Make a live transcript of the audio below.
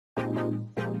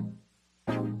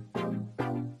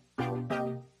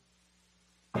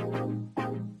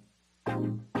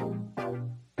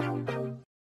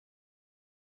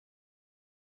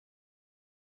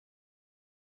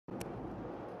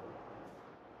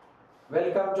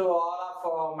Welcome to all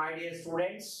of my dear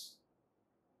students.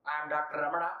 I am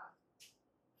Dr.G.Ramana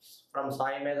from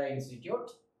SAIMEDHA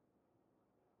Institute.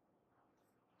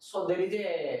 So there is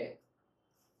a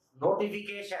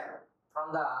notification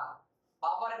from the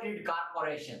Power Grid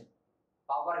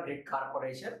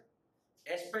Corporation,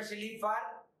 especially for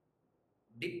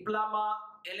diploma,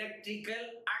 electrical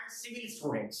and civil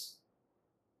students.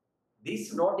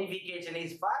 This notification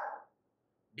is for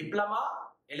diploma,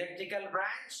 electrical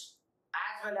branch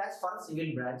as well as for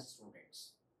civil branch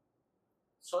students.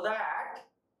 So that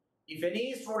if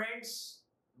any students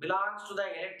belongs to the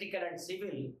electrical and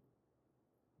civil,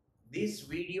 this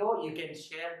video you can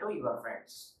share to your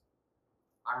friends.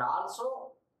 And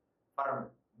also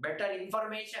for better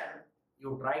information,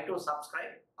 you try to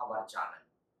subscribe our channel.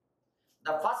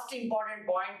 The first important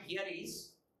point here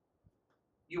is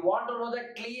you want to know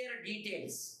the clear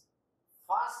details.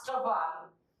 First of all,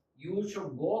 you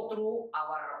should go through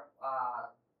our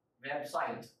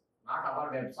website, not our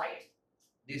website,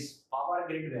 this Power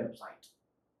Grid website,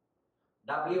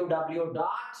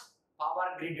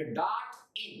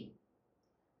 www.powergrid.in.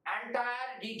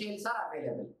 Entire details are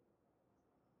available.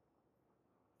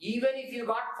 Even if you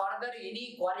got further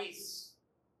any queries,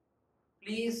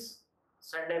 please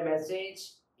send a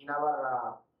message in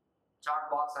our chat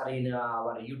box or in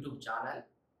our YouTube channel.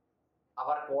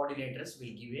 Our coordinators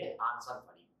will give an answer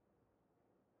for you.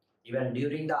 Even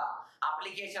during the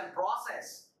application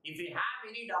process, if you have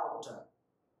any doubt,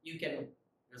 you can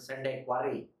send a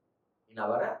query in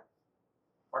our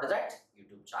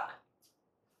YouTube channel.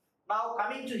 Now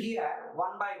coming to here,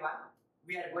 one by one,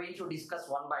 we are going to discuss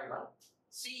one by one.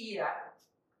 See here,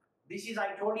 this is,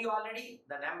 I told you already,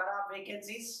 the number of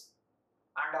vacancies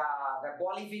and the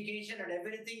qualification and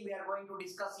everything we are going to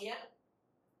discuss here.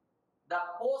 The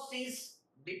post is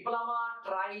diploma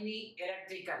trainee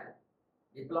electrical.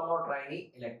 Diploma trainee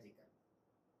electrical.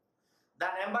 The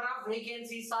number of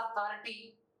vacancies are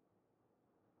 30.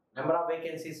 Number of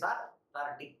vacancies are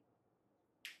 30.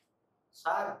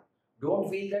 Sir, don't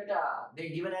feel that they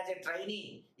given as a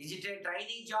trainee. Is it a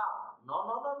trainee job?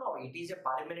 No. It is a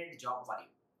permanent job for you.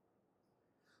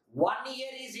 1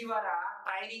 year is your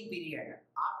training period.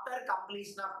 After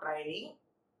completion of training,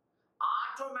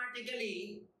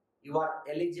 automatically you are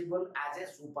eligible as a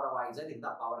supervisor in the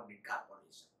Power Grid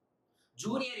Corporation.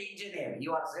 Junior engineer,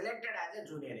 you are selected as a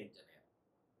junior engineer.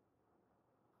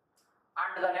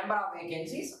 And the number of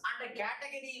vacancies and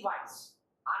category wise,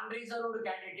 unreserved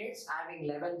candidates having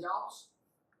 11 jobs,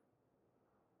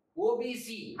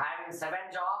 OBC having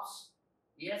 7 jobs,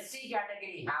 SC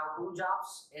category have 2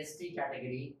 jobs, ST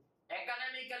category,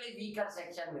 economically weaker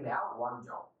section will have 1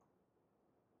 job.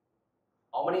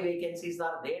 How many vacancies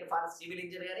are there for civil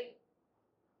engineering?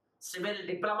 Civil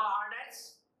diploma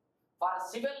holders. For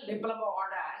civil diploma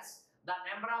holders, the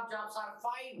number of jobs are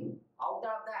 5. Out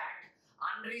of that,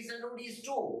 unreserved is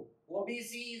 2,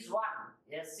 OBC is 1,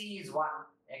 SC is 1,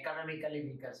 economically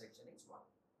weaker section is 1.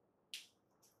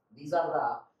 These are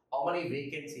the how many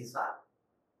vacancies are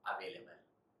available.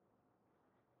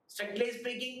 Strictly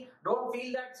speaking, don't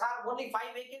feel that sir, only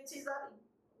 5 vacancies are.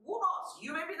 Who knows?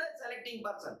 You may be the selecting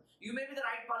person. You may be the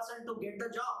right person to get the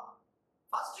job.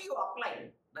 First you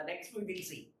apply. The next we will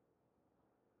see.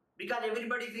 Because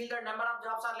everybody feels that number of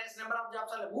jobs are less, number of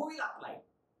jobs are less. Who will apply?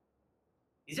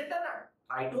 Is it or not?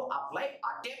 Try to apply,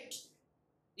 attempt.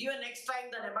 Even next time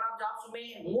the number of jobs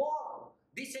may more.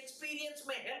 This experience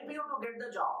may help you to get the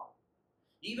job.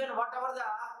 Even whatever the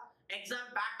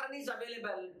exam pattern is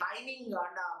available, timing and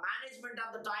management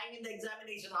of the time in the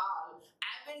examination hall,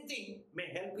 everything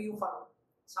may help you for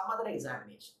some other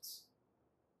examinations.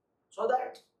 So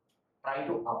that try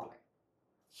to apply.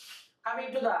 Coming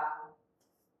to the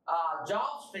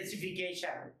job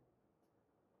specification,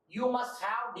 you must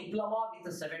have diploma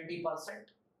with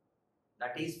 70%.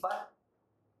 That is for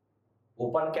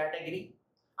open category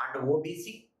and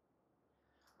OBC.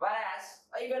 Whereas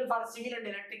even for civil and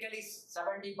electrical is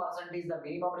 70% is the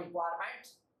minimum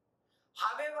requirement.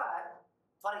 However,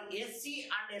 for SC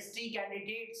and ST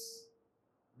candidates,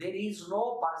 there is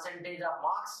no percentage of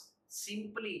marks.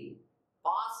 Simply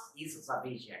pass is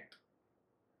sufficient.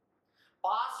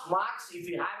 Pass marks, if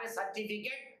you have a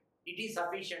certificate, it is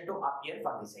sufficient to appear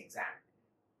for this exam.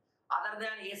 Other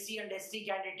than SC and ST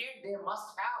candidate, they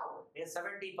must have a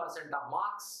 70% of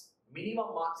marks.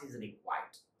 Minimum marks is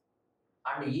required.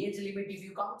 And age limit if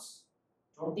you comes,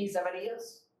 27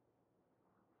 years.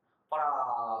 For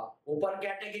open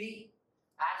category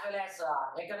as well as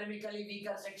economically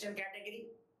weaker section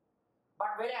category.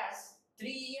 But whereas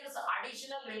 3 years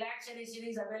additional relaxation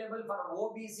is available for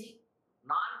OBC,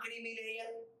 non-creamy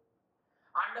layer,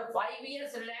 and 5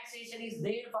 years relaxation is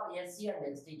there for SC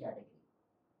and ST category.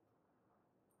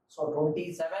 So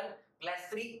 27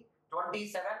 plus 3,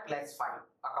 27 plus 5.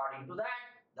 According to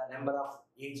that, the number of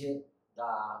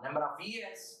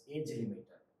years age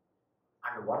limiter.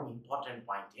 And one important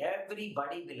point,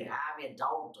 everybody will have a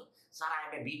doubt. Sir,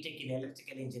 I am a BTech in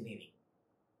electrical engineering.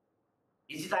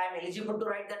 Is it I am eligible to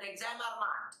write that exam or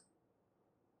not?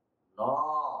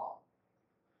 No.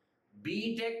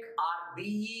 BTech or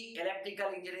BE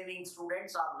electrical engineering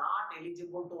students are not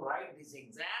eligible to write this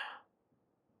exam.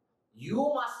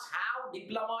 You must have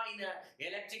diploma in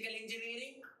electrical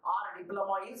engineering or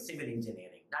diploma in civil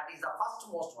engineering. That is the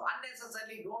first most one.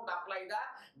 Unnecessarily don't apply the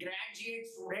graduate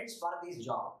students for this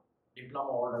job.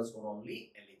 Diploma holders are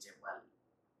only eligible.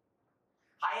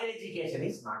 Higher education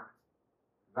is not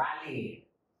valid.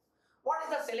 What is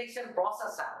the selection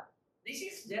process, sir? This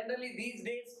is generally these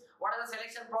days, what is the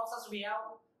selection process we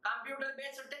have?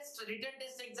 Computer-based test, written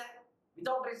test exam.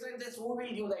 Without written test, who will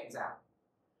give the exam?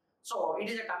 So, it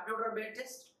is a computer-based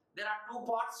test. There are two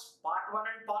parts, part 1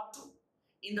 and part 2.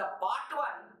 In the part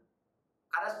 1,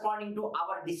 corresponding to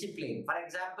our discipline, for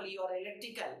example, you are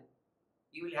electrical,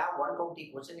 you will have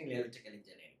 120 questions in electrical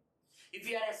engineering. If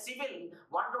you are a civil,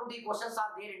 120 questions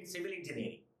are there in civil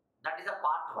engineering. That is the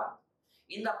part 1.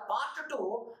 In the part 2,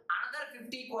 another 50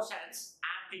 questions,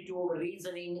 aptitude,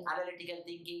 reasoning, analytical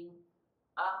thinking,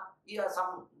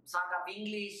 some sort of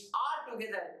English, all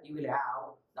together you will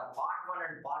have the part 1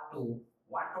 and part 2,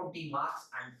 120 marks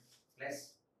and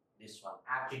plus this one,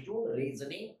 aptitude,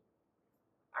 reasoning,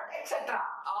 and etc.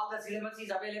 All the syllabus is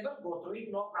available, go through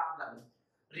it, no problem.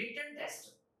 Written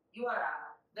test,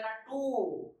 there are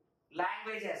two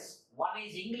languages, one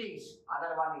is English,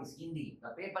 other one is Hindi. The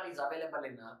paper is available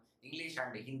in English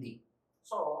and Hindi.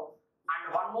 So,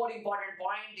 and one more important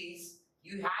point is,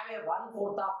 you have a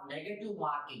 1/4 of negative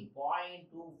marking,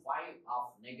 0.25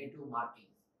 of negative marking.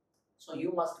 So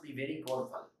you must be very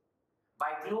careful.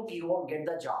 By fluke, you won't get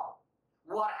the job.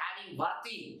 Who are having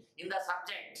worthy in the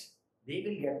subject, they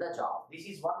will get the job. This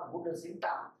is one good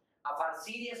symptom of our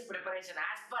serious preparation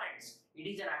aspirants. It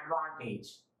is an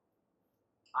advantage.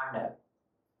 And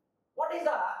what is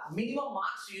the minimum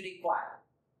marks you require?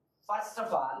 First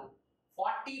of all,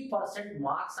 40%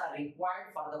 marks are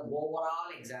required for the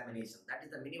overall examination. That is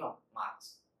the minimum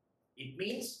marks. It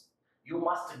means you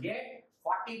must get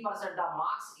 40% of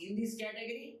marks in this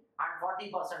category and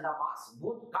 40% of marks.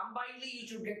 Both combinedly you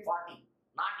should get 40,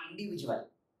 not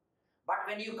individual. But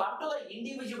when you come to the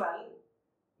individual,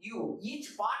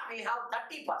 each part will have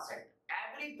 30%.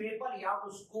 Every paper you have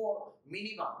to score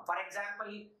minimum. For example,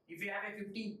 if you have a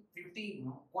 50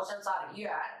 questions are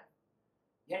here,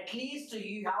 at least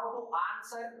you have to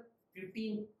answer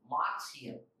 15 marks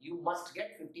here. You must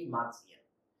get 15 marks here.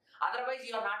 Otherwise,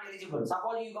 you are not eligible.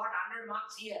 Suppose you got 100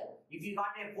 marks here. If you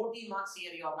got a 40 marks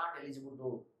here, you are not eligible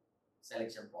to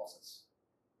selection process.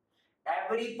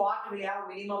 Every part will have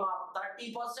minimum of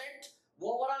 30%,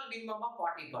 overall minimum of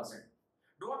 40%.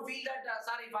 Don't feel that,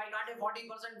 sir, if I got a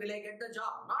 40%, will I get the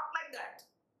job? Not like that.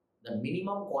 The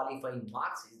minimum qualifying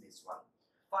marks is this one.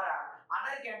 For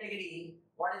other category,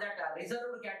 what is that?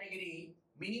 Reserved category,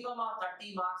 minimum of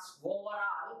 30 marks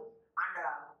overall, and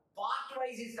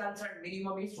part-wise is concerned,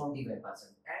 minimum is 25%.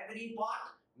 Every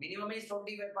part, minimum is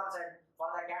 25% for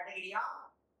the category of,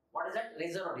 what is that?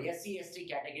 Reserved, SC/ST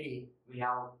category will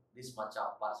have this much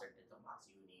of percentage of marks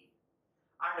you need.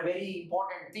 And very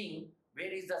important thing,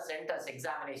 where is the centers,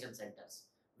 examination centers?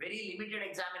 Very limited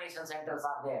examination centers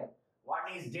are there.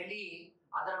 One is Delhi,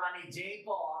 other one is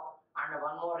Jaipur, and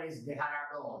one more is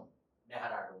Dehradun.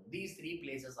 These three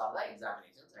places are the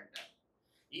examination center.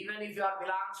 Even if you are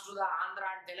belongs to the Andhra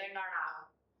and Telangana,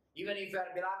 even if you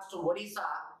are belongs to Odisha,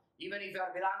 even if you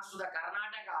are belongs to the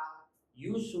Karnataka,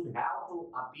 you should have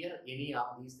to appear any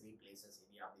of these three places,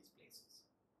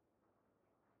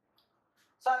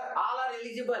 Sir, all are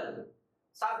eligible.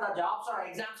 Sir, the jobs or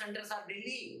exam centers are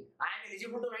Delhi. I am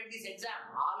eligible to write this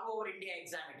exam. All over India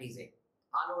exam it is a.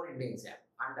 All over India exam.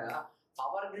 And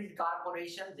Power Grid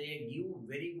Corporation, they give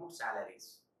very good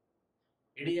salaries.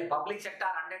 It is a public sector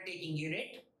undertaking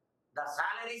unit. The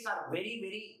salaries are very,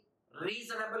 very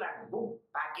reasonable and good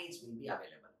package will be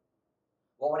available.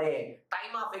 Over a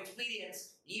time of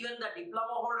experience, even the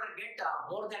diploma holder get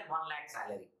more than 1 lakh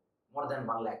salary. More than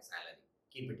 1 lakh salary.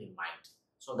 Keep it in mind.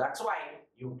 So that's why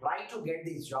you try to get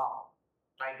this job.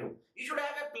 You should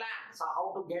have a plan. So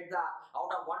how to get the,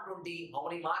 out of 120, how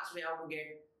many marks we have to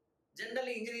get.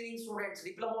 Generally, engineering students,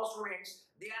 diploma students,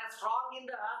 they are strong in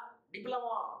the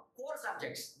diploma core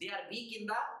subjects. They are weak in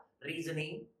the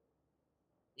reasoning,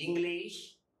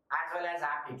 English, as well as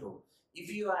aptitude.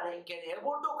 If you are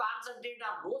able to concentrate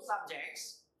on those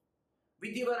subjects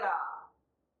with your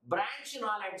branch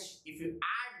knowledge, if you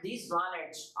add this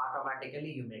knowledge,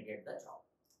 automatically you may get the job.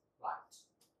 Right.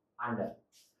 And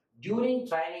during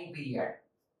training period,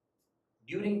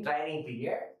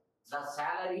 the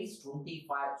salary is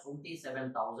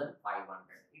 27,500.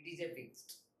 It is a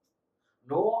fixed.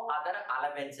 No other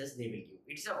allowances they will give.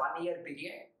 It's a 1 year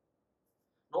period.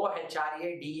 No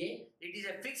HRA, DA. It is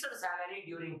a fixed salary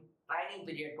during training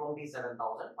period,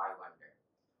 27,500.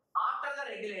 After the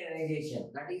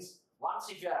regularization, that is, once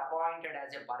if you are appointed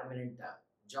as a permanent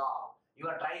job,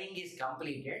 your training is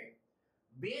completed,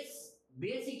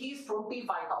 basic is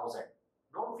 25,000.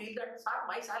 Don't feel that, sir,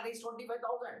 my salary is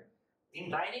 25,000. In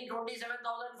training,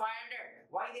 27,500.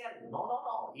 Why they are?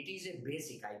 No. It is a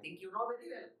basic. I think you know very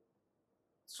well.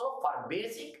 So for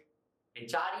basic,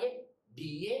 HRA,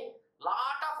 DA,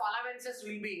 lot of allowances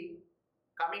will be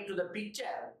coming to the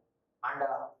picture, and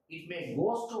it may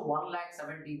goes to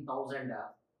 1,17,000.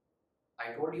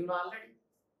 I told you already.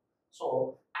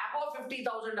 So above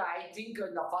 50,000, I think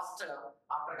in the first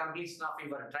after completion of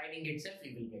your training itself,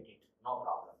 you will get it. No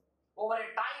problem. Over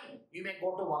a time, you may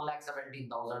go to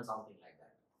 1,17,000, something like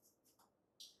that.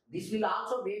 This will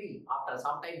also vary. After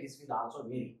some time, this will also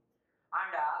vary.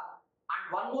 And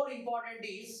one more important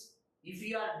is, if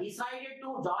you are decided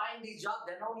to join this job,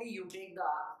 then only you take the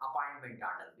appointment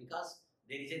order, because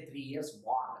there is a 3 years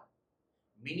bond.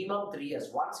 Minimum 3 years.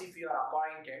 Once if you are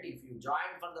appointed, if you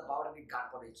join for the Power Grid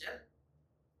Corporation,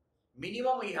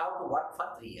 minimum you have to work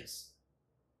for 3 years.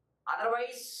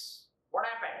 Otherwise, what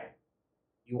happened?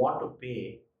 You want to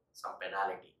pay some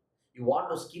penalty. You want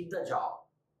to skip the job.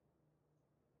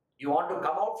 You want to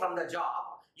come out from the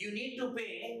job. You need to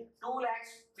pay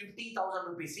 2,50,000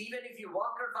 rupees. Even if you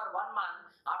worked for 1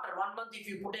 month, after 1 month, if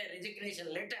you put a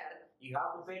resignation letter, you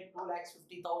have to pay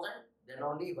 2,50,000. Then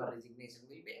only your resignation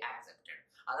will be accepted.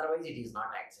 Otherwise, it is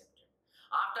not accepted.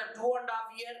 After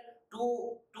 2.5 years,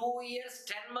 2 years,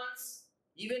 10 months,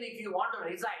 even if you want to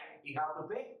resign, you have to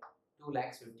pay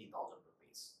 2,50,000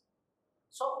 rupees.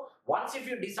 So once if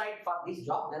you decide for this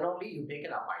job, then only you take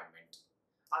an appointment.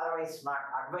 Otherwise, not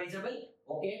advisable.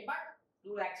 Okay, but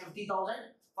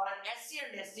 2,50,000 for an SC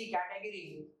and ST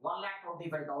category,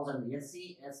 1,25,000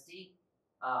 SC, ST,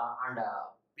 and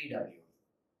PW.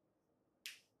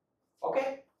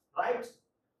 Okay, right?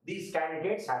 These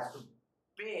candidates has to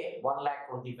pay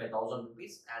 1,25,000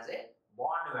 rupees as a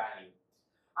bond value.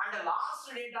 And the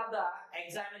last date of the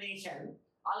examination,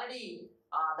 already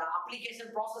the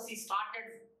application process is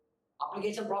started.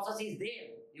 Application process is there.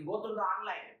 You go through the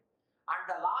online. And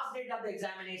the last date of the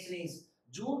examination is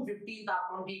June 15th of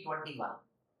 2021.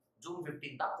 June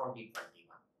 15th of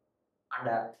 2021. And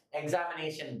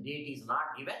examination date is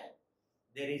not given.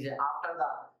 There is after the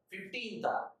 15th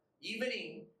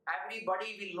evening,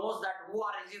 everybody will know that who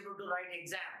are eligible to write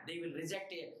exam. They will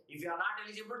reject it. If you are not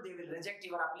eligible, they will reject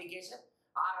your application.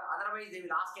 Or otherwise, they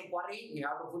will ask a query. You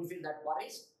have to fulfill that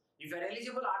queries. If you are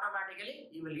eligible, automatically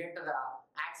you will get the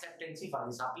acceptance for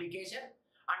this application.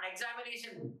 And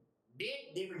examination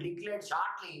date they will declare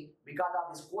shortly, because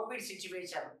of this COVID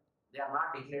situation. They are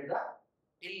not declared the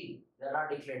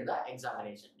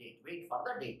examination date. Wait for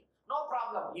the date. No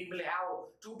problem. You will have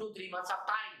 2 to 3 months of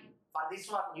time. For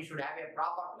this one, you should have a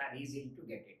proper plan, easily to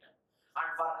get it.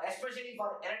 And for especially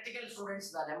for electrical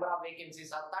students, the number of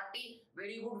vacancies are 30.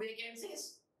 Very good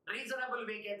vacancies, reasonable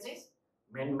vacancies.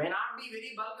 May not be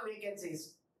very bulk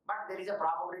vacancies, but there is a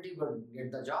probability to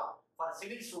get the job. For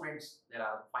civil students, there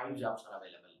are 5 jobs are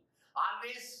available.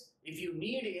 Always, if you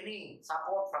need any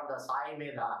support from the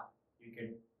SAIMEDHA, you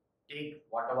can take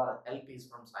whatever help is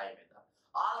from SAIMEDHA.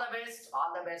 All the best,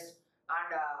 all the best.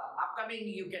 And upcoming,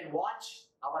 you can watch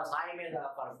our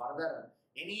SAIMEDHA for further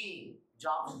any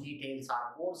jobs details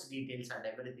or course details, and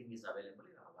everything is available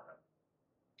in our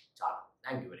channel.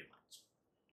 Thank you very much.